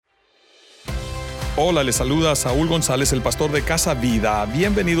Hola, les saluda Saúl González, el pastor de Casa Vida.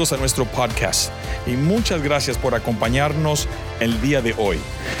 Bienvenidos a nuestro podcast y muchas gracias por acompañarnos el día de hoy.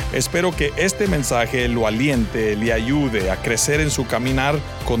 Espero que este mensaje lo aliente, le ayude a crecer en su caminar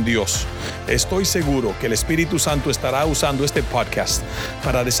con Dios. Estoy seguro que el Espíritu Santo estará usando este podcast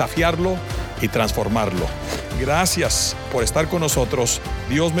para desafiarlo y transformarlo. Gracias por estar con nosotros.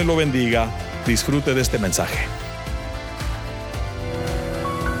 Dios me lo bendiga. Disfrute de este mensaje.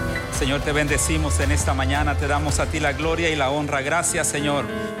 Señor, te bendecimos en esta mañana, te damos a ti la gloria y la honra. Gracias, Señor,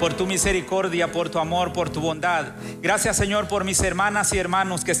 por tu misericordia, por tu amor, por tu bondad. Gracias, Señor, por mis hermanas y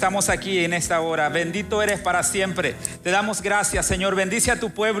hermanos que estamos aquí en esta hora. Bendito eres para siempre. Te damos gracias, Señor. Bendice a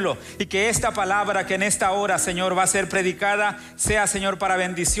tu pueblo y que esta palabra que en esta hora, Señor, va a ser predicada, sea, Señor, para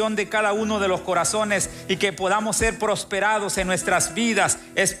bendición de cada uno de los corazones y que podamos ser prosperados en nuestras vidas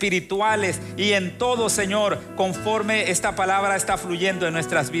espirituales y en todo, Señor, conforme esta palabra está fluyendo en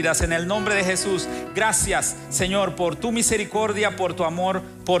nuestras vidas. En el nombre de Jesús, gracias, Señor, por tu misericordia, por tu amor,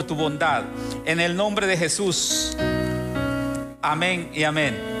 por tu bondad. En el nombre de Jesús. Amén y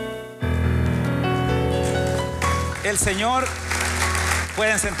amén. El Señor,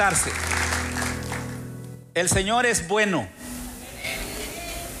 pueden sentarse. El Señor es bueno.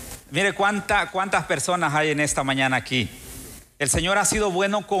 Mire cuántas personas hay en esta mañana aquí. El Señor ha sido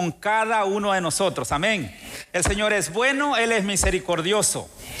bueno con cada uno de nosotros. Amén. El Señor es bueno, Él es misericordioso.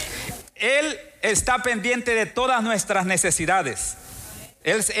 Él está pendiente de todas nuestras necesidades.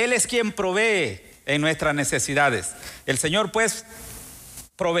 Él es quien provee en nuestras necesidades. El Señor pues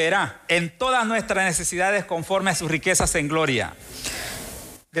proveerá en todas nuestras necesidades conforme a sus riquezas en gloria.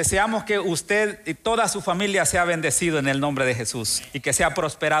 Deseamos que usted y toda su familia sea bendecido en el nombre de Jesús y que sea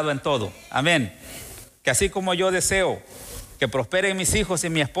prosperado en todo. Amén. Que así como yo deseo que prosperen mis hijos y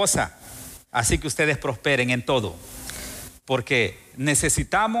mi esposa, así que ustedes prosperen en todo. Porque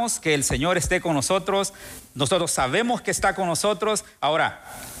necesitamos que el Señor esté con nosotros. Nosotros sabemos que está con nosotros. Ahora,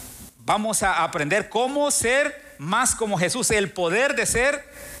 vamos a aprender cómo ser más como Jesús. El poder de ser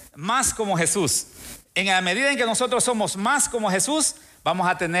más como Jesús. En la medida en que nosotros somos más como Jesús, vamos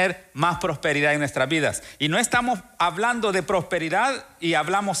a tener más prosperidad en nuestras vidas. Y no estamos hablando de prosperidad y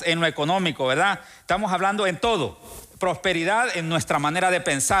hablamos en lo económico, ¿verdad? Estamos hablando en todo. Prosperidad en nuestra manera de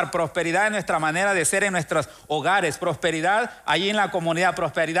pensar, prosperidad en nuestra manera de ser en nuestros hogares, prosperidad allí en la comunidad,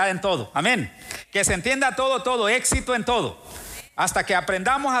 prosperidad en todo. Amén. Que se entienda todo, éxito en todo. Hasta que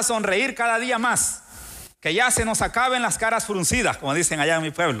aprendamos a sonreír cada día más. Que ya se nos acaben las caras fruncidas, como dicen allá en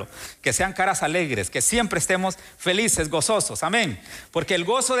mi pueblo. Que sean caras alegres, que siempre estemos felices, gozosos. Amén. Porque el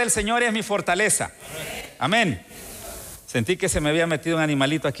gozo del Señor es mi fortaleza. Amén. Sentí que se me había metido un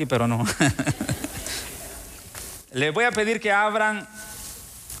animalito aquí, pero no. Les voy a pedir que abran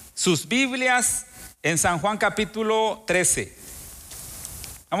sus Biblias en San Juan capítulo 13.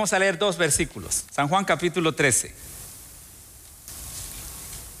 Vamos a leer 2 versículos. San Juan capítulo 13.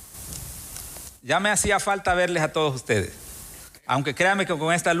 Ya me hacía falta verles a todos ustedes. Aunque créanme que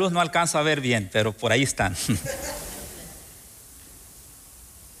con esta luz no alcanzo a ver bien, pero por ahí están.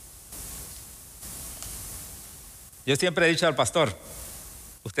 Yo siempre he dicho al pastor,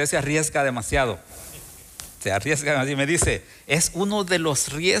 usted se arriesga demasiado. Se arriesga y me dice, es uno de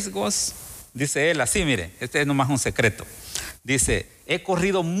los riesgos, dice él así, mire, este es nomás un secreto. Dice, he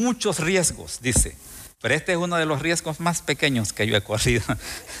corrido muchos riesgos, dice, pero este es uno de los riesgos más pequeños que yo he corrido.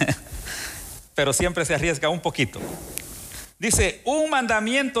 Pero siempre se arriesga un poquito. Dice, un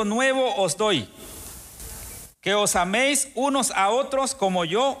mandamiento nuevo os doy, que os améis unos a otros como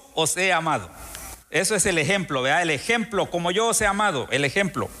yo os he amado. Eso es el ejemplo, ¿verdad? El ejemplo, como yo os he amado, el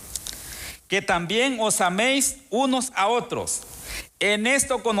ejemplo. Que también os améis unos a otros. En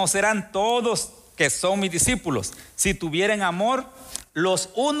esto conocerán todos que son mis discípulos, si tuvieren amor los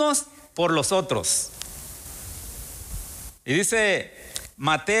unos por los otros. Y dice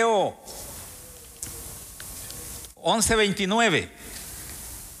Mateo 11:29.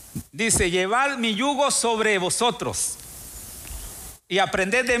 Dice, llevad mi yugo sobre vosotros y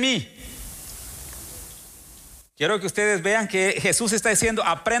aprended de mí. Quiero que ustedes vean que Jesús está diciendo,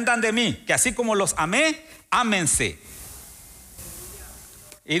 aprendan de mí, que así como los amé, ámense.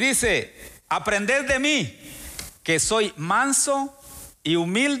 Y dice, aprended de mí, que soy manso y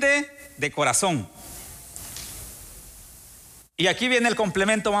humilde de corazón. Y aquí viene el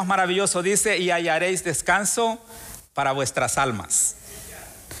complemento más maravilloso, dice, y hallaréis descanso para vuestras almas.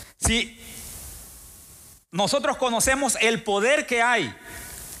 Si nosotros conocemos el poder que hay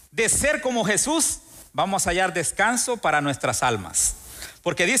de ser como Jesús, vamos a hallar descanso para nuestras almas.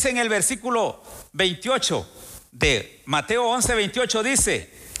 Porque dice en el versículo 28 de Mateo 11:28,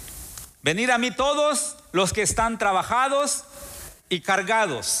 dice, venid a mí todos los que están trabajados y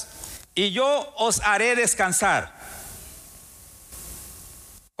cargados, y yo os haré descansar.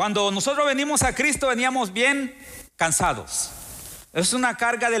 Cuando nosotros venimos a Cristo, veníamos bien cansados. Es una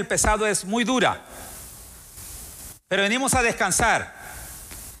carga del pesado, es muy dura, pero venimos a descansar.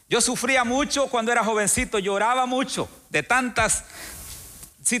 Yo sufría mucho cuando era jovencito, lloraba mucho de tantas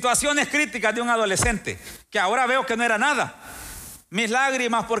situaciones críticas de un adolescente, que ahora veo que no era nada. Mis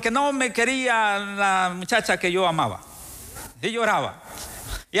lágrimas porque no me quería la muchacha que yo amaba, y lloraba,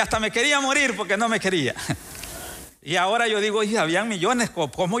 y hasta me quería morir porque no me quería. Y ahora yo digo, habían millones,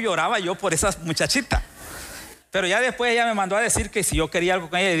 ¿cómo lloraba yo por esas muchachitas? Pero ya después ella me mandó a decir que si yo quería algo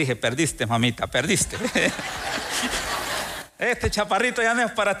con ella, y dije, perdiste, mamita, perdiste. Este chaparrito ya no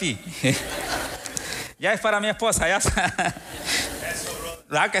es para ti, ya es para mi esposa, ya.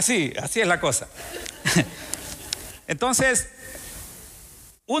 ¿Verdad que sí? Así es la cosa. Entonces,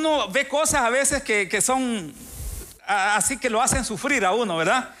 uno ve cosas a veces que son así, que lo hacen sufrir a uno,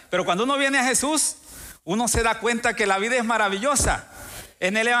 ¿verdad? Pero cuando uno viene a Jesús, uno se da cuenta que la vida es maravillosa.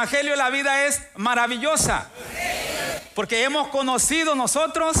 En el Evangelio la vida es maravillosa, porque hemos conocido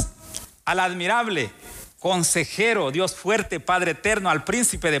nosotros al admirable consejero, Dios fuerte, Padre eterno, al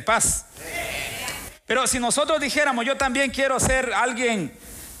príncipe de paz. Pero si nosotros dijéramos, yo también quiero ser alguien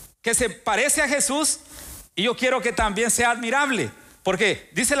que se parece a Jesús, y yo quiero que también sea admirable, porque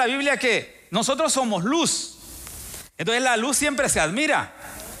dice la Biblia que nosotros somos luz. Entonces la luz siempre se admira.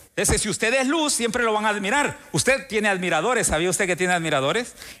 Entonces, si usted es luz, siempre lo van a admirar. Usted tiene admiradores. ¿Sabía usted que tiene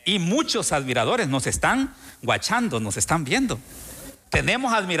admiradores? Y muchos admiradores nos están guachando, nos están viendo.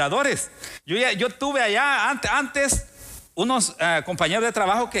 Tenemos admiradores. Yo tuve allá antes unos compañeros de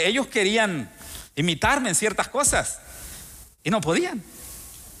trabajo que ellos querían imitarme en ciertas cosas y no podían.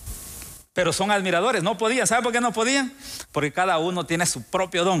 Pero son admiradores, no podían. ¿Sabe por qué no podían? Porque cada uno tiene su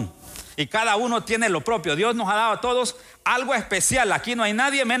propio don. Y cada uno tiene lo propio. Dios nos ha dado a todos algo especial. Aquí no hay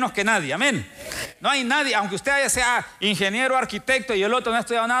nadie menos que nadie. Amén. No hay nadie, aunque usted sea ingeniero, arquitecto y el otro no ha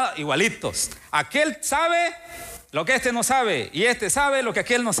estudiado nada, igualitos. Aquel sabe lo que este no sabe, y este sabe lo que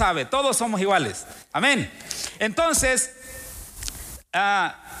aquel no sabe. Todos somos iguales. Amén. Entonces,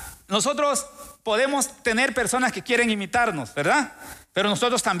 nosotros podemos tener personas que quieren imitarnos, ¿verdad? Pero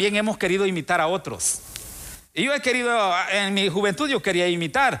nosotros también hemos querido imitar a otros. Y yo he querido, en mi juventud yo quería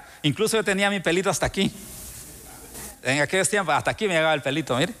imitar. Incluso yo tenía mi pelito hasta aquí. En aquellos tiempos hasta aquí me llegaba el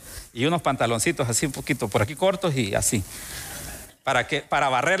pelito, mire. Y unos pantaloncitos así un poquito por aquí cortos y así. Para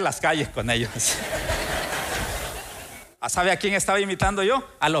barrer las calles con ellos. ¿Sabe a quién estaba imitando yo?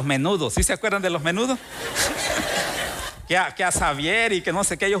 A los Menudos. ¿Sí se acuerdan de los Menudos? que a Xavier y que no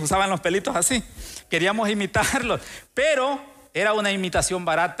sé qué, ellos usaban los pelitos así. Queríamos imitarlos, pero era una imitación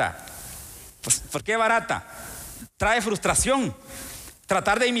barata. Pues, ¿por qué barata? Trae frustración.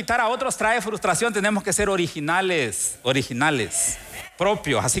 Tratar de imitar a otros trae frustración. Tenemos que ser originales,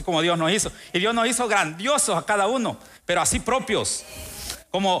 propios, así como Dios nos hizo. Y Dios nos hizo grandiosos a cada uno, pero así propios.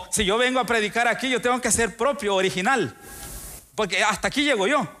 Como si yo vengo a predicar aquí, yo tengo que ser propio, original, porque hasta aquí llego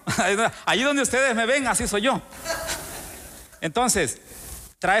yo. Allí donde ustedes me ven, así soy yo. Entonces,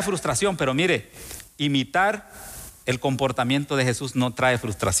 trae frustración, pero mire, imitar el comportamiento de Jesús no trae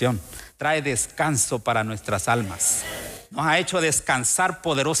frustración, trae descanso para nuestras almas. Nos ha hecho descansar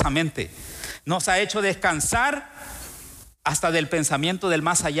poderosamente. Nos ha hecho descansar hasta del pensamiento del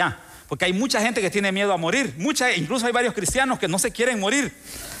más allá. Porque hay mucha gente que tiene miedo a morir. Incluso hay varios cristianos que no se quieren morir.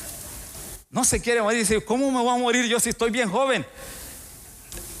 No se quieren morir. Dicen, ¿cómo me voy a morir yo si estoy bien joven?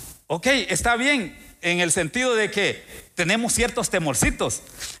 Ok, está bien en el sentido de que tenemos ciertos temorcitos,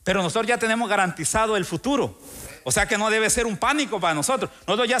 pero nosotros ya tenemos garantizado el futuro. O sea que no debe ser un pánico para nosotros.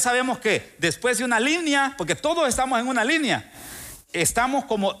 Nosotros ya sabemos que después de una línea, porque todos estamos en una línea, estamos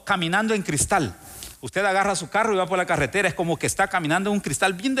como caminando en cristal. Usted agarra su carro y va por la carretera, es como que está caminando en un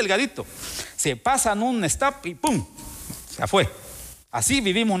cristal bien delgadito. Se pasa en un stop y ¡pum! Se fue. Así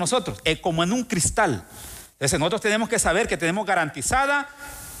vivimos nosotros, como en un cristal. Entonces nosotros tenemos que saber que tenemos garantizada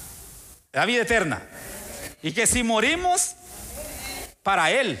la vida eterna. Y que si morimos,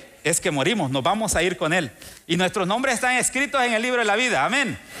 para Él es que morimos, nos vamos a ir con Él. Y nuestros nombres están escritos en el libro de la vida.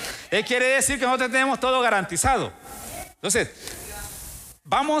 Amén. Él quiere decir que nosotros tenemos todo garantizado. Entonces,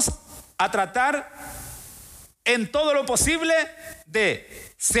 vamos a tratar en todo lo posible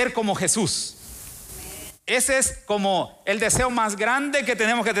de ser como Jesús. Ese es como el deseo más grande que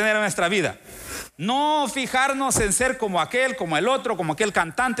tenemos que tener en nuestra vida. No fijarnos en ser como aquel, como el otro, como aquel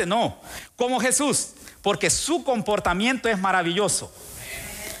cantante, no. Como Jesús, porque su comportamiento es maravilloso.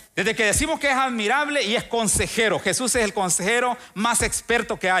 Desde que decimos que es admirable y es consejero. Jesús es el consejero más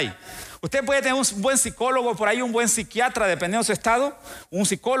experto que hay. Usted puede tener un buen psicólogo por ahí, un buen psiquiatra, dependiendo de su estado, un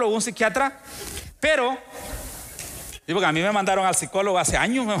psicólogo, un psiquiatra, pero Sí, porque a mí me mandaron al psicólogo hace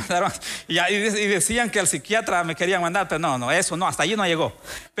años, me mandaron, y decían que al psiquiatra me querían mandar, pero no, eso no, hasta allí no llegó.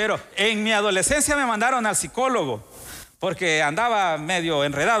 Pero en mi adolescencia me mandaron al psicólogo, porque andaba medio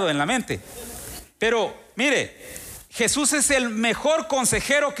enredado en la mente. Pero mire, Jesús es el mejor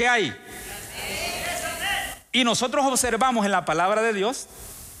consejero que hay. Y nosotros observamos en la palabra de Dios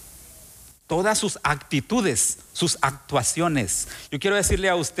todas sus actitudes, sus actuaciones. Yo quiero decirle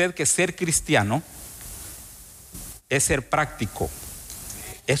a usted que ser cristiano es ser práctico,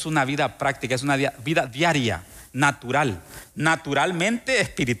 es una vida práctica, es una vida diaria, natural, naturalmente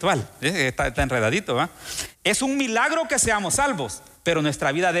espiritual. Está enredadito, ¿va? Es un milagro que seamos salvos, pero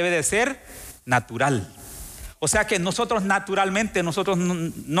nuestra vida debe de ser natural. O sea que nosotros naturalmente, nosotros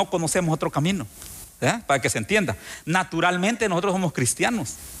no conocemos otro camino, ¿verdad? Para que se entienda. Naturalmente nosotros somos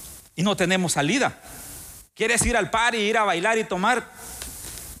cristianos y no tenemos salida. ¿Quieres ir al party, ir a bailar y tomar?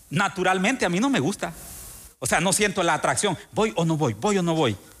 Naturalmente a mí no me gusta. O sea, no siento la atracción. ¿Voy o no voy? ¿Voy o no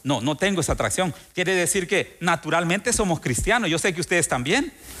voy? No tengo esa atracción. Quiere decir que naturalmente somos cristianos. Yo sé que ustedes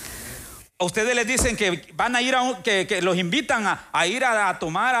también. A ustedes les dicen que van a ir que los invitan a ir a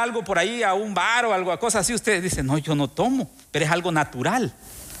tomar algo por ahí, a un bar o algo, cosas así. Ustedes dicen, no, yo no tomo, pero es algo natural.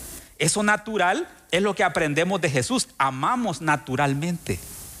 Eso natural es lo que aprendemos de Jesús. Amamos naturalmente.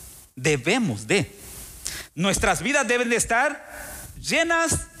 Debemos de. Nuestras vidas deben de estar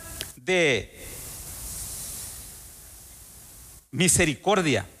llenas de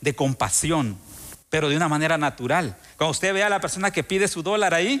misericordia, de compasión, pero de una manera natural. Cuando usted vea a la persona que pide su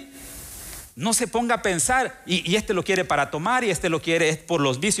dólar ahí, no se ponga a pensar, y este lo quiere para tomar, y este lo quiere es por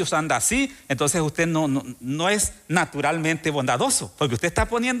los vicios, anda así. Entonces usted no es naturalmente bondadoso, porque usted está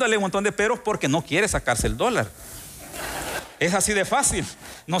poniéndole un montón de peros porque no quiere sacarse el dólar. Es así de fácil,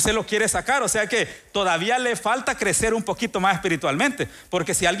 no se lo quiere sacar. O sea que todavía le falta crecer un poquito más espiritualmente.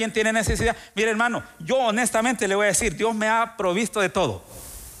 Porque si alguien tiene necesidad, mire hermano, yo honestamente le voy a decir, Dios me ha provisto de todo,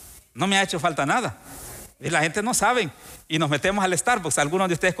 no me ha hecho falta nada. Y la gente no sabe. Y nos metemos al Starbucks. Algunos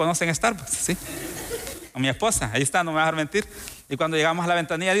de ustedes conocen Starbucks, ¿sí? Con mi esposa, ahí está, no me va a dejar mentir. Y cuando llegamos a la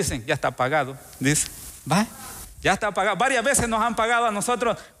ventanilla dicen, ya está pagado. Dice, va, ya está pagado. Varias veces nos han pagado a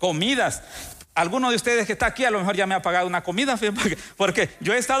nosotros comidas. Alguno de ustedes que está aquí a lo mejor ya me ha pagado una comida, porque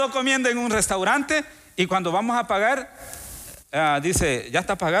yo he estado comiendo en un restaurante y cuando vamos a pagar, dice, ya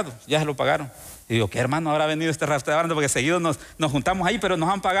está pagado, ya se lo pagaron. Y digo, ¿qué hermano habrá venido este restaurante? Porque seguido nos juntamos ahí, pero nos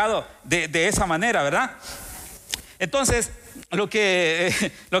han pagado de esa manera, ¿verdad? Entonces, lo que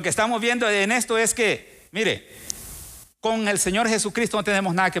estamos viendo en esto es que, mire, con el Señor Jesucristo no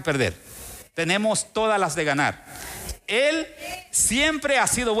tenemos nada que perder. Tenemos todas las de ganar. Él siempre ha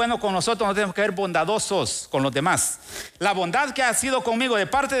sido bueno con nosotros, no tenemos que ser bondadosos con los demás. La bondad que ha sido conmigo de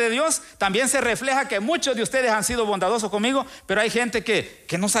parte de Dios también se refleja que muchos de ustedes han sido bondadosos conmigo, pero hay gente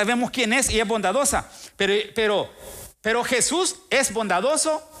que no sabemos quién es y es bondadosa. Pero Jesús es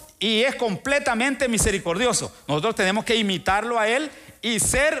bondadoso y es completamente misericordioso. Nosotros tenemos que imitarlo a Él y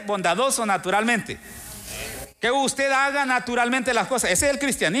ser bondadoso naturalmente. Que usted haga naturalmente las cosas. Ese es el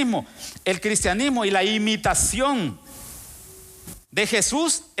cristianismo. El cristianismo y la imitación de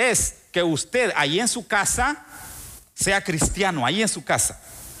Jesús es que usted ahí en su casa sea cristiano, ahí en su casa.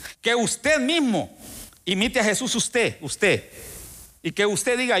 Que usted mismo imite a Jesús, usted. Y que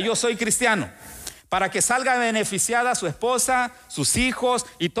usted diga, yo soy cristiano. Para que salga beneficiada su esposa, sus hijos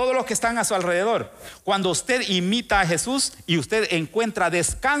y todos los que están a su alrededor. Cuando usted imita a Jesús y usted encuentra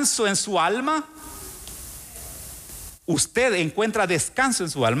descanso en su alma,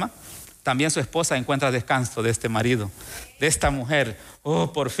 también su esposa encuentra descanso de este marido, de esta mujer.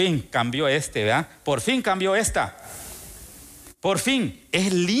 Oh, por fin cambió ¿verdad? Por fin cambió esta. Por fin,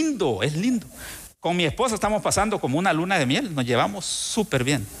 es lindo. Con mi esposa estamos pasando como una luna de miel, nos llevamos súper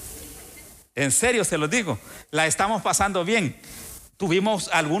bien. En serio se los digo, la estamos pasando bien. Tuvimos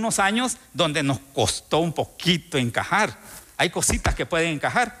algunos años donde nos costó un poquito encajar. Hay cositas que pueden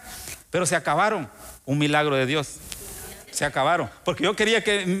encajar, pero se acabaron. Un milagro de Dios. Se acabaron, porque yo quería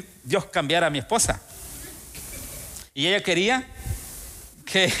que Dios cambiara a mi esposa y ella quería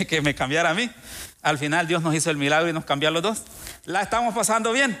que me cambiara a mí. Al final Dios nos hizo el milagro y nos cambió a los dos. La estamos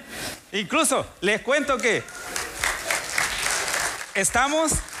pasando bien. Incluso les cuento que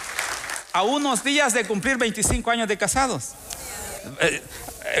estamos a unos días de cumplir 25 años de casados.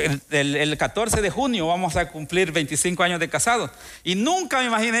 El 14 de junio vamos a cumplir 25 años de casados. Y nunca me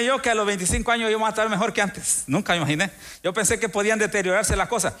imaginé yo que a los 25 años íbamos a estar mejor que antes. Nunca me imaginé. Yo pensé que podían deteriorarse las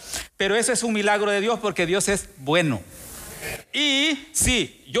cosas. Pero eso es un milagro de Dios, porque Dios es bueno. Y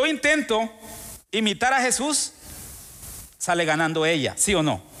si yo intento imitar a Jesús, sale ganando ella, ¿sí o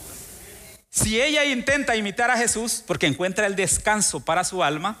no? Si ella intenta imitar a Jesús porque encuentra el descanso para su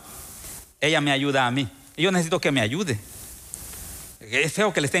alma, ella me ayuda a mí. y yo necesito que me ayude. Es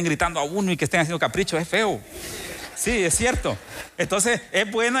feo que le estén gritando a uno y que estén haciendo capricho, es feo. Sí, es cierto. Entonces es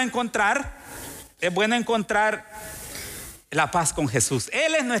bueno encontrar la paz con Jesús.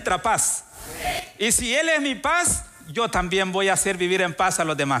 Él es nuestra paz. Y si Él es mi paz, yo también voy a hacer vivir en paz a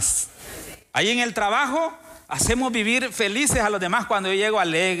los demás. Ahí en el trabajo hacemos vivir felices a los demás cuando yo llego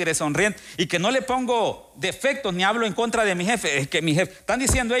alegre, sonriente, y que no le pongo defectos ni hablo en contra de mi jefe. Es que mi jefe, están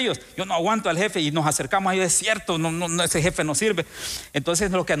diciendo ellos, yo no aguanto al jefe, y nos acercamos a ellos, es cierto, no, ese jefe no sirve.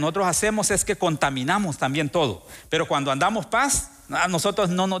 Entonces lo que nosotros hacemos es que contaminamos también todo. Pero cuando andamos paz, a nosotros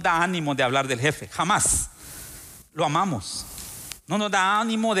no nos da ánimo de hablar del jefe, jamás. Lo amamos. No nos da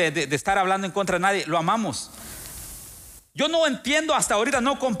ánimo de estar hablando en contra de nadie, lo amamos. Yo no entiendo hasta ahorita,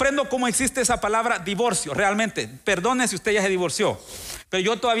 no comprendo cómo existe esa palabra divorcio, realmente. Perdone si usted ya se divorció, pero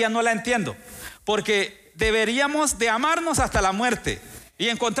yo todavía no la entiendo. Porque deberíamos de amarnos hasta la muerte y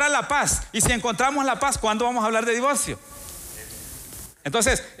encontrar la paz. Y si encontramos la paz, ¿cuándo vamos a hablar de divorcio?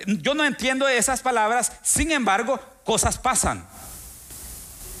 Entonces, yo no entiendo esas palabras, sin embargo, cosas pasan.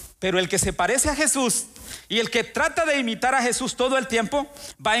 Pero el que se parece a Jesús y el que trata de imitar a Jesús todo el tiempo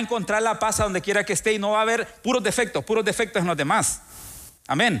va a encontrar la paz a donde quiera que esté y no va a haber puros defectos en los demás.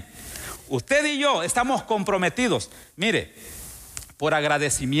 Amén. Usted y yo estamos comprometidos, mire, por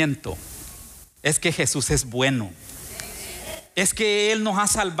agradecimiento. Es que Jesús es bueno. Es que Él nos ha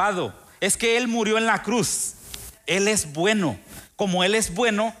salvado. Es que Él murió en la cruz. Él es bueno. Como Él es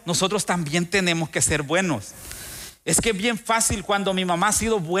bueno, nosotros también tenemos que ser buenos. Es que es bien fácil cuando mi mamá ha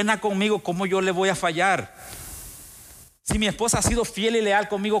sido buena conmigo, ¿cómo yo le voy a fallar? Si mi esposa ha sido fiel y leal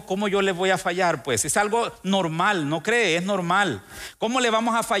conmigo, ¿cómo yo le voy a fallar? Pues es algo normal, ¿no cree? Es normal. ¿Cómo le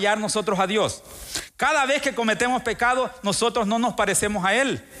vamos a fallar nosotros a Dios? Cada vez que cometemos pecado, nosotros no nos parecemos a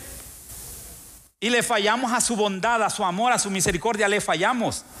Él. Y le fallamos a su bondad, a su amor, a su misericordia, le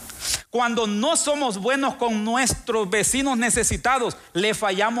fallamos. Cuando no somos buenos con nuestros vecinos necesitados, le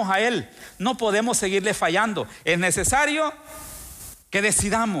fallamos a Él. No podemos seguirle fallando. Es necesario que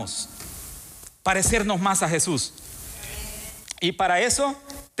decidamos parecernos más a Jesús. Y para eso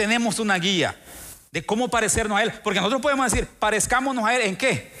tenemos una guía de cómo parecernos a Él. Porque nosotros podemos decir, parezcámonos a Él, ¿en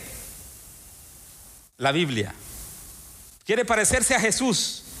qué? La Biblia. ¿Quiere parecerse a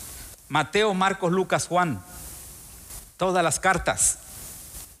Jesús? Mateo, Marcos, Lucas, Juan. Todas las cartas.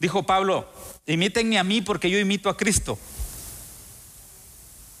 Dijo Pablo, imítenme a mí porque yo imito a Cristo.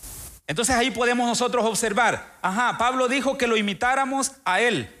 Entonces ahí podemos nosotros observar, Pablo dijo que lo imitáramos a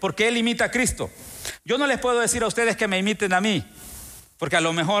Él, porque Él imita a Cristo. Yo no les puedo decir a ustedes que me imiten a mí, porque a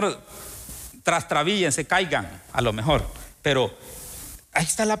lo mejor trastrabillen, se caigan, a lo mejor. Pero ahí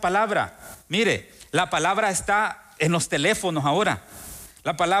está la palabra. Mire, la palabra está en los teléfonos ahora.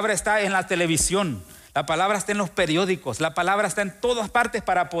 La palabra está en la televisión. La palabra está en los periódicos. La palabra está en todas partes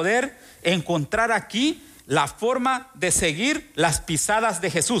para poder encontrar aquí la forma de seguir las pisadas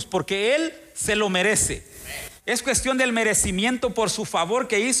de Jesús, porque Él se lo merece. Es cuestión del merecimiento por su favor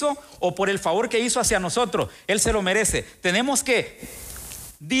que hizo o por el favor que hizo hacia nosotros. Él se lo merece. Tenemos que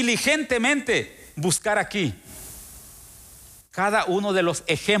diligentemente buscar aquí cada uno de los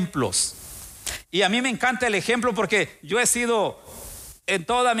ejemplos. Y a mí me encanta el ejemplo porque yo he sido en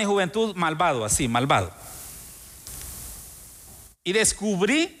toda mi juventud malvado, así, malvado. Y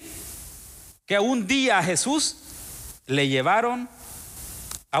descubrí que un día a Jesús le llevaron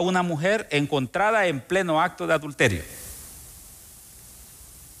a una mujer encontrada en pleno acto de adulterio.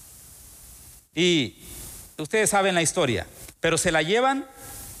 Y ustedes saben la historia, pero se la llevan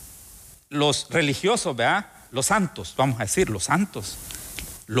los religiosos, ¿verdad? Los santos, vamos a decir, los santos,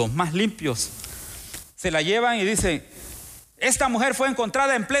 los más limpios. Se la llevan y dicen, esta mujer fue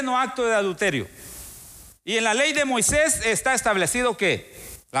encontrada en pleno acto de adulterio. Y en la ley de Moisés está establecido que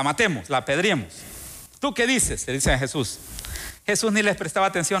la matemos, la apedreemos. ¿Tú qué dices? Le dice a Jesús. Jesús ni les prestaba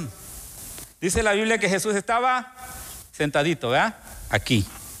atención. Dice la Biblia que Jesús estaba sentadito, ¿verdad? Aquí,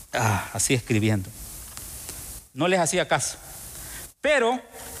 así escribiendo. No les hacía caso. Pero,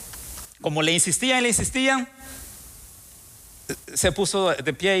 como le insistían, se puso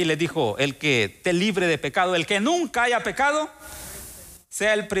de pie y le dijo, el que esté libre de pecado, el que nunca haya pecado,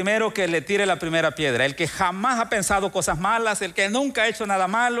 sea el primero que le tire la primera piedra. El que jamás ha pensado cosas malas, el que nunca ha hecho nada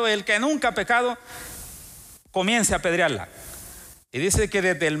malo, el que nunca ha pecado, comience a apedrearla. Y dice que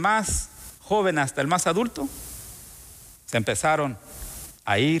desde el más joven hasta el más adulto se empezaron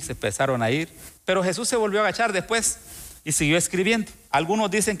a ir. Pero Jesús se volvió a agachar después y siguió escribiendo. Algunos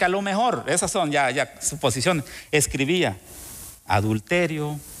dicen que a lo mejor, esas son ya suposiciones, escribía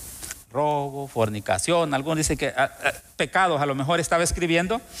adulterio, robo, fornicación. Algunos dicen que pecados a lo mejor estaba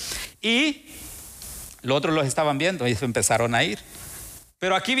escribiendo, y los otros los estaban viendo y se empezaron a ir.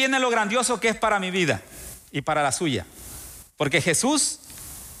 Pero aquí viene lo grandioso que es para mi vida. y para la suya. Porque Jesús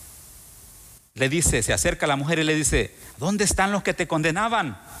le dice, se acerca a la mujer y le dice: ¿dónde están los que te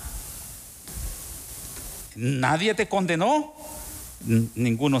condenaban? ¿Nadie te condenó?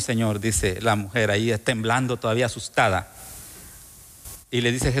 Ninguno, Señor, dice la mujer ahí temblando, todavía asustada. Y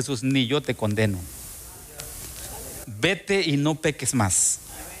le dice Jesús: ni yo te condeno. Vete y no peques más.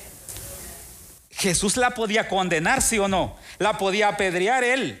 Jesús la podía condenar, ¿sí o no? La podía apedrear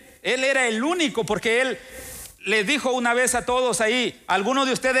él. Él era el único, porque él le dijo una vez a todos ahí: ¿alguno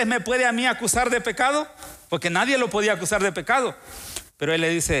de ustedes me puede a mí acusar de pecado? Porque nadie lo podía acusar de pecado. Pero él le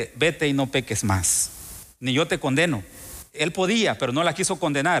dice: vete y no peques más. Ni yo te condeno. Él podía, pero no la quiso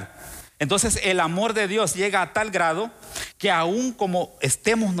condenar. Entonces el amor de Dios llega a tal grado que aún como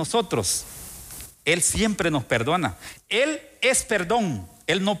estemos nosotros, Él siempre nos perdona. Él es perdón.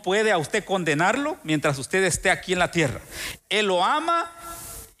 Él no puede a usted condenarlo mientras usted esté aquí en la tierra. Él lo ama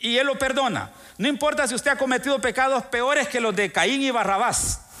y Él lo perdona. No importa si usted ha cometido pecados peores que los de Caín y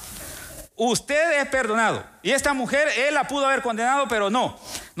Barrabás. Usted es perdonado. Y esta mujer, él la pudo haber condenado, pero no.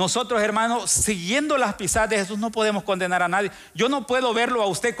 Nosotros, hermanos, siguiendo las pisadas de Jesús, no podemos condenar a nadie. Yo no puedo verlo a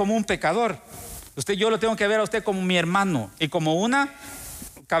usted como un pecador. Yo lo tengo que ver a usted como mi hermano y como una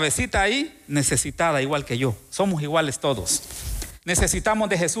cabecita ahí necesitada, igual que yo. Somos iguales todos. Necesitamos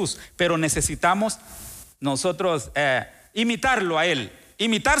de Jesús, pero necesitamos nosotros imitarlo a Él.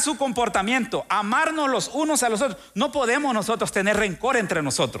 Imitar su comportamiento, amarnos los unos a los otros. No podemos nosotros tener rencor entre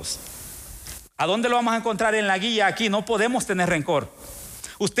nosotros. ¿A dónde lo vamos a encontrar en la guía aquí? No podemos tener rencor.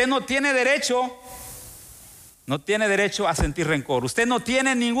 Usted no tiene derecho a sentir rencor. Usted no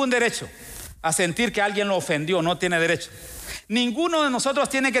tiene ningún derecho a sentir que alguien lo ofendió. No tiene derecho. Ninguno de nosotros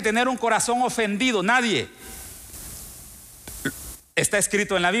tiene que tener un corazón ofendido. Nadie. Está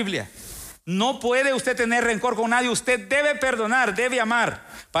escrito en la Biblia. No puede usted tener rencor con nadie. Usted debe perdonar, debe amar.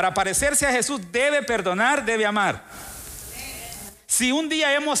 Para parecerse a Jesús debe perdonar, debe amar. Si un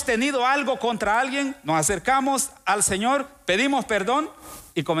día hemos tenido algo contra alguien, nos acercamos al Señor, pedimos perdón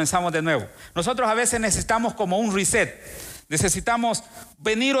y comenzamos de nuevo. Nosotros a veces necesitamos como un reset. Necesitamos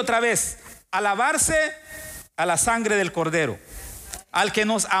venir otra vez a lavarse a la sangre del Cordero, al que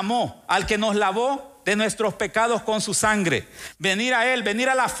nos amó, al que nos lavó de nuestros pecados con su sangre. Venir a Él, venir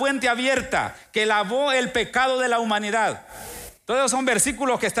a la fuente abierta que lavó el pecado de la humanidad. Todos son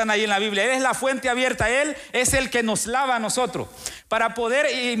versículos que están ahí en la Biblia. Él es la fuente abierta. Él es el que nos lava a nosotros. Para poder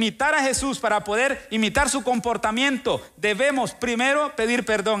imitar a Jesús, para poder imitar su comportamiento, debemos primero pedir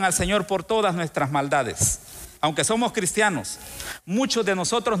perdón al Señor por todas nuestras maldades. Aunque somos cristianos, muchos de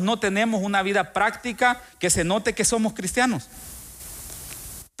nosotros no tenemos una vida práctica que se note que somos cristianos.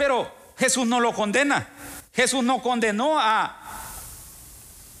 Pero Jesús no lo condena. Jesús no condenó a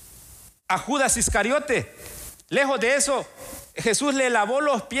Judas Iscariote. Lejos de eso, Jesús le lavó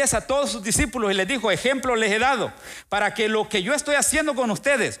los pies a todos sus discípulos y les dijo: ejemplo les he dado para que lo que yo estoy haciendo con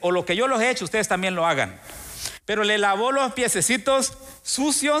ustedes, o lo que yo los he hecho, ustedes también lo hagan. Pero le lavó los piececitos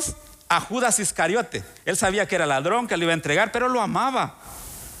sucios a Judas Iscariote. Él sabía que era ladrón, que lo iba a entregar, pero lo amaba.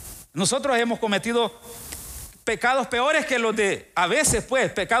 Nosotros hemos cometido pecados peores que los de, a veces pues,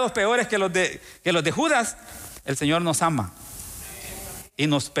 pecados peores que los de Judas. El Señor nos ama y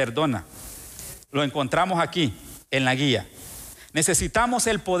nos perdona. Lo encontramos aquí en la guía. Necesitamos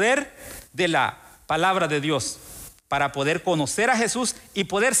el poder de la palabra de Dios para poder conocer a Jesús y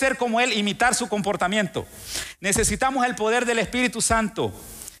poder ser como Él, imitar su comportamiento. Necesitamos el poder del Espíritu Santo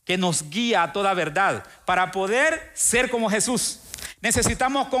que nos guía a toda verdad para poder ser como Jesús.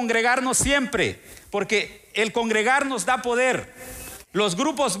 Necesitamos congregarnos siempre, porque el congregarnos da poder. Los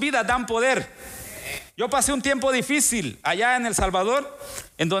grupos vida dan poder. Yo pasé un tiempo difícil allá en El Salvador,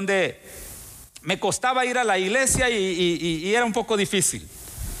 en donde me costaba ir a la iglesia y era un poco difícil.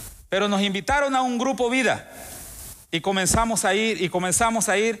 Pero nos invitaron a un grupo vida y comenzamos a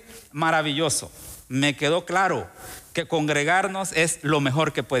ir maravilloso. Me quedó claro que congregarnos es lo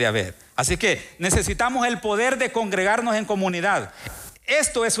mejor que puede haber. Así que necesitamos el poder de congregarnos en comunidad.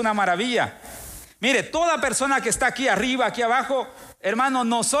 Esto es una maravilla. Mire, toda persona que está aquí arriba, aquí abajo, hermanos,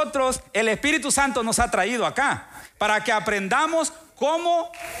 nosotros, el Espíritu Santo nos ha traído acá para que aprendamos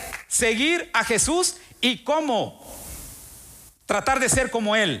cómo seguir a Jesús y cómo tratar de ser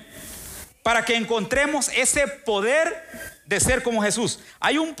como Él, para que encontremos ese poder de ser como Jesús.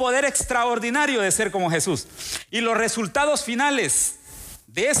 Hay un poder extraordinario de ser como Jesús, y los resultados finales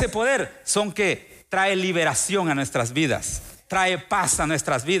de ese poder son que trae liberación a nuestras vidas, trae paz a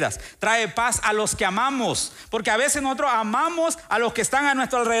nuestras vidas, trae paz a los que amamos, porque a veces nosotros amamos a los que están a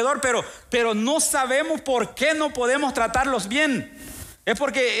nuestro alrededor, pero no sabemos por qué no podemos tratarlos bien. Es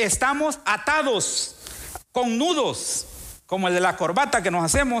porque estamos atados con nudos, como el de la corbata que nos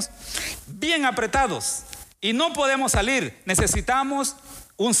hacemos, bien apretados. Y no podemos salir. Necesitamos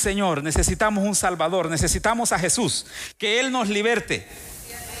un Señor, necesitamos un Salvador, necesitamos a Jesús, que Él nos liberte.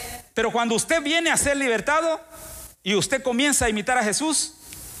 Pero cuando usted viene a ser libertado y usted comienza a imitar a Jesús,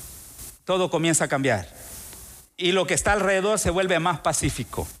 todo comienza a cambiar. Y lo que está alrededor se vuelve más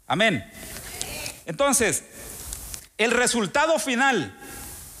pacífico. Amén. Entonces, el resultado final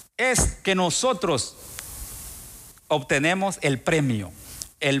es que nosotros obtenemos el premio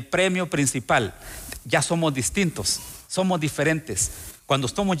principal. Ya somos distintos, somos diferentes. Cuando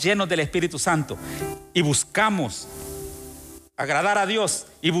estamos llenos del Espíritu Santo y buscamos agradar a Dios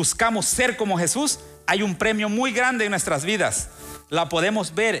y buscamos ser como Jesús, hay un premio muy grande en nuestras vidas. La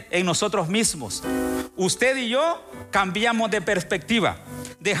podemos ver en nosotros mismos. Usted y yo cambiamos de perspectiva.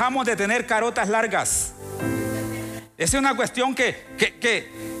 Dejamos de tener carotas largas. Esa es una cuestión que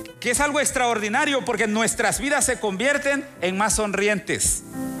es algo extraordinario, porque nuestras vidas se convierten en más sonrientes.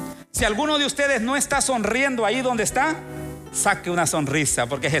 Si alguno de ustedes no está sonriendo ahí donde está, saque una sonrisa,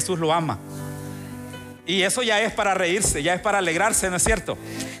 porque Jesús lo ama. Y eso ya es para reírse, ya es para alegrarse, ¿no es cierto?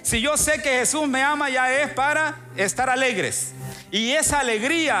 Si yo sé que Jesús me ama, ya es para estar alegres. Y esa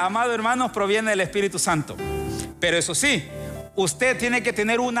alegría, amado hermanos, proviene del Espíritu Santo. Pero eso sí, usted tiene que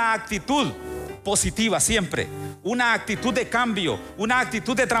tener una actitud positiva siempre, una actitud de cambio, una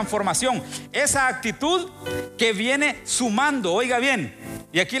actitud de transformación. Esa actitud que viene sumando, oiga bien,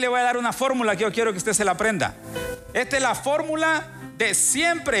 y aquí le voy a dar una fórmula que yo quiero que usted se la aprenda. Esta es la fórmula de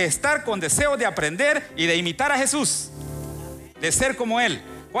siempre estar con deseo de aprender y de imitar a Jesús, de ser como Él.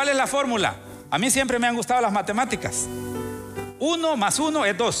 ¿Cuál es la fórmula? A mí siempre me han gustado las matemáticas. 1 más 1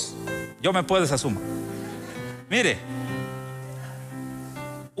 es 2. Yo me puedo esa suma. Mire,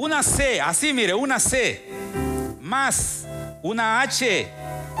 una C, así mire, una C más una H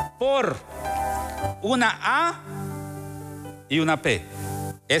por una A y una P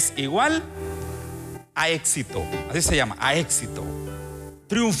es igual a éxito. Así se llama, a éxito,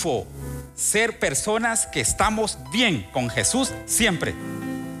 triunfo, ser personas que estamos bien con Jesús siempre.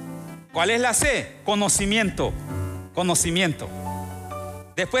 ¿Cuál es la C? Conocimiento. Conocimiento.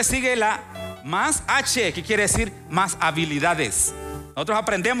 Después sigue la más H, que quiere decir más habilidades. Nosotros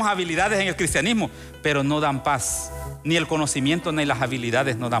aprendemos habilidades en el cristianismo, pero no dan paz. Ni el conocimiento ni las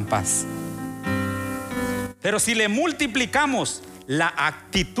habilidades no dan paz. Pero si le multiplicamos la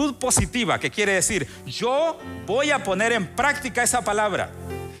actitud positiva, que quiere decir, yo voy a poner en práctica esa palabra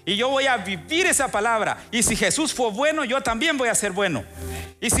y yo voy a vivir esa palabra, y si Jesús fue bueno, yo también voy a ser bueno.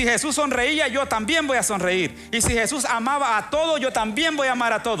 Y si Jesús sonreía, yo también voy a sonreír. Y si Jesús amaba a todos, yo también voy a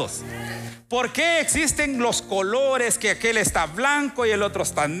amar a todos. ¿Por qué existen los colores, que aquel está blanco y el otro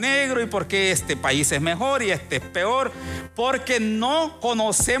está negro? ¿Y por qué este país es mejor y este es peor? Porque no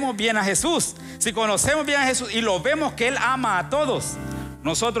conocemos bien a Jesús. Si conocemos bien a Jesús y lo vemos que Él ama a todos,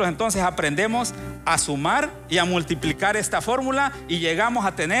 nosotros entonces aprendemos a sumar y a multiplicar esta fórmula, y llegamos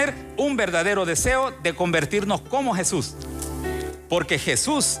a tener un verdadero deseo de convertirnos como Jesús. Porque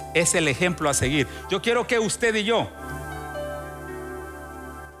Jesús es el ejemplo a seguir. Yo quiero que usted y yo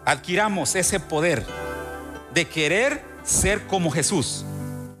adquiramos ese poder de querer ser como Jesús.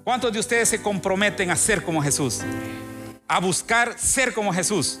 ¿Cuántos de ustedes se comprometen a ser como Jesús? A buscar ser como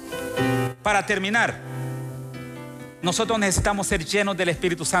Jesús. Para terminar, nosotros necesitamos ser llenos del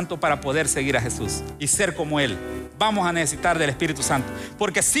Espíritu Santo para poder seguir a Jesús y ser como Él. Vamos a necesitar del Espíritu Santo,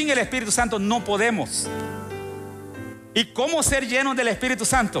 porque sin el Espíritu Santo no podemos. ¿Y cómo ser llenos del Espíritu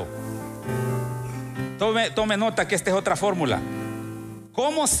Santo? Tome nota que esta es otra fórmula.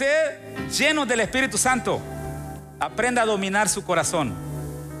 ¿Cómo ser llenos del Espíritu Santo? Aprenda a dominar su corazón.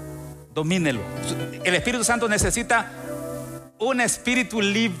 Domínelo. El Espíritu Santo necesita un espíritu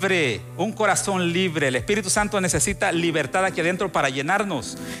libre, un corazón libre. El Espíritu Santo necesita libertad aquí adentro para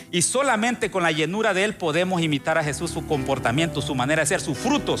llenarnos. Y solamente con la llenura de Él podemos imitar a Jesús, su comportamiento, su manera de ser, sus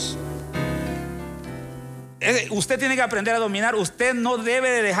frutos. Usted tiene que aprender a dominar. Usted no debe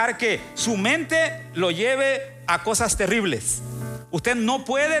de dejar que su mente lo lleve a cosas terribles. Usted no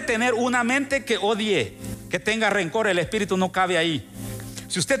puede tener una mente que odie, que tenga rencor. El Espíritu no cabe ahí.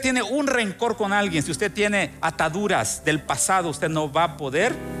 Si usted tiene un rencor con alguien, si usted tiene ataduras del pasado, usted no va a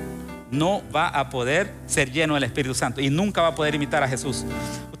poder ser lleno del Espíritu Santo, y nunca va a poder imitar a Jesús.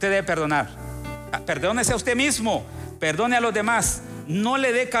 Usted debe perdonar. Perdónese a usted mismo, perdone a los demás. No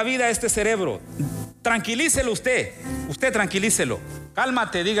le dé cabida a este cerebro. Tranquilícelo usted tranquilícelo.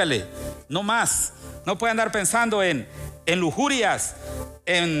 Cálmate, dígale, no más. No puede andar pensando en lujurias,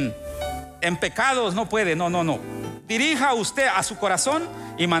 en pecados, no puede, no. dirija usted a su corazón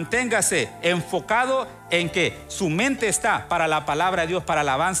y manténgase enfocado en que su mente está para la palabra de Dios, para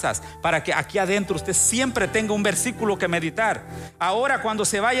alabanzas, para que aquí adentro usted siempre tenga un versículo que meditar. Ahora cuando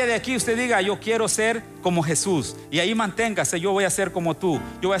se vaya de aquí usted diga: yo quiero ser como Jesús. Y ahí manténgase: yo voy a ser como tú,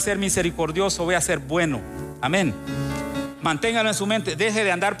 yo voy a ser misericordioso, voy a ser bueno. Amén. Manténgalo en su mente. Deje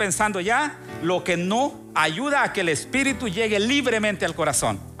de andar pensando ya lo que no ayuda a que el Espíritu llegue libremente al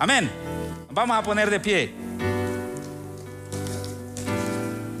corazón. Amén. Vamos a poner de pie.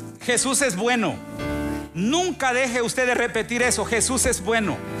 Jesús es bueno. Nunca deje usted de repetir eso: Jesús es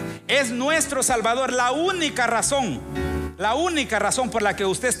bueno, es nuestro Salvador. La única razón por la que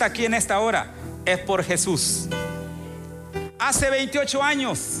usted está aquí en esta hora es por Jesús. Hace 28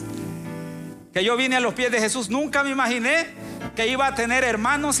 años que yo vine a los pies de Jesús. Nunca me imaginé que iba a tener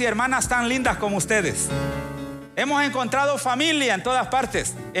hermanos y hermanas tan lindas como ustedes. Hemos encontrado familia en todas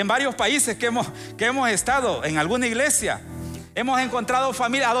partes, en varios países que hemos estado, en alguna iglesia. Hemos encontrado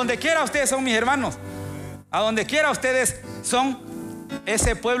familia. A donde quiera ustedes son mis hermanos. A donde quiera ustedes son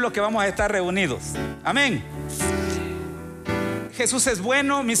ese pueblo que vamos a estar reunidos. Amén. Jesús es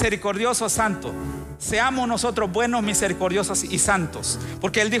bueno, misericordioso, santo. Seamos nosotros buenos, misericordiosos y santos,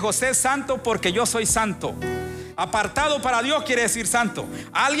 porque Él dijo: sé santo porque yo soy santo. Apartado para Dios quiere decir santo.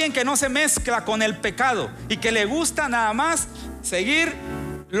 Alguien que no se mezcla con el pecado y que le gusta nada más seguir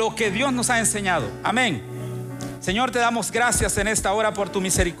lo que Dios nos ha enseñado. Amén. Señor, te damos gracias en esta hora por tu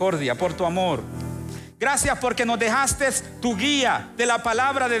misericordia, por tu amor. Gracias porque nos dejaste tu guía de la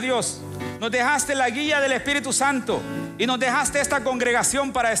palabra de Dios. Nos dejaste la guía del Espíritu Santo y nos dejaste esta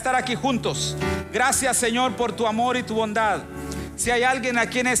congregación para estar aquí juntos. Gracias, Señor, por tu amor y tu bondad. Si hay alguien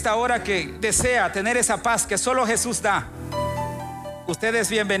aquí en esta hora que desea tener esa paz que solo Jesús da, usted es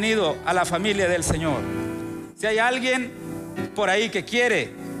bienvenido a la familia del Señor. Si hay alguien por ahí que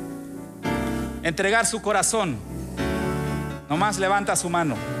quiere entregar su corazón, nomás levanta su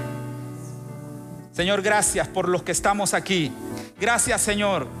mano. Señor, gracias por los que estamos aquí. Gracias,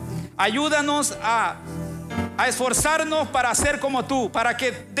 Señor. Ayúdanos a esforzarnos para ser como tú, para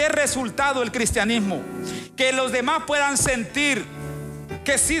que dé resultado el cristianismo, que los demás puedan sentir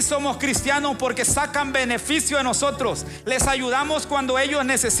que sí somos cristianos porque sacan beneficio de nosotros, les ayudamos cuando ellos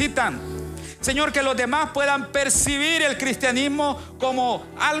necesitan. Señor, que los demás puedan percibir el cristianismo como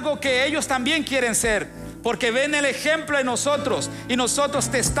algo que ellos también quieren ser, porque ven el ejemplo de nosotros y nosotros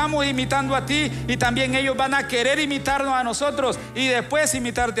te estamos imitando a ti, y también ellos van a querer imitarnos a nosotros y después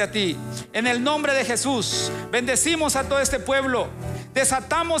imitarte a ti. En el nombre de Jesús bendecimos a todo este pueblo.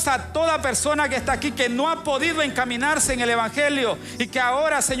 Desatamos a toda persona que está aquí que no ha podido encaminarse en el evangelio, y que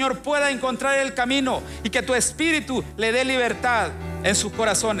ahora, Señor, pueda encontrar el camino, y que tu Espíritu le dé libertad en sus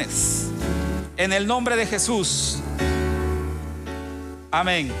corazones. En el nombre de Jesús.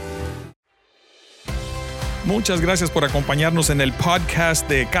 Amén. Muchas gracias por acompañarnos en el podcast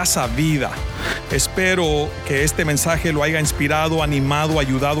de Casa Vida. Espero que este mensaje lo haya inspirado, animado,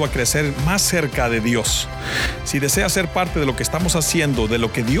 ayudado a crecer más cerca de Dios. Si desea ser parte de lo que estamos haciendo, de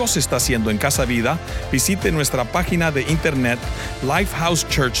lo que Dios está haciendo en Casa Vida, visite nuestra página de internet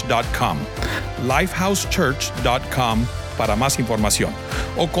lifehousechurch.com. lifehousechurch.com para más información,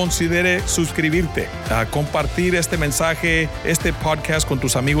 o considere suscribirte, a compartir este mensaje, este podcast con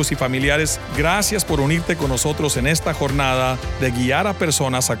tus amigos y familiares. Gracias por unirte con nosotros en esta jornada de guiar a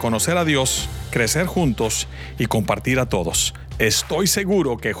personas a conocer a Dios, crecer juntos y compartir a todos. Estoy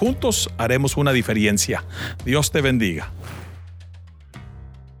seguro que juntos haremos una diferencia. Dios te bendiga.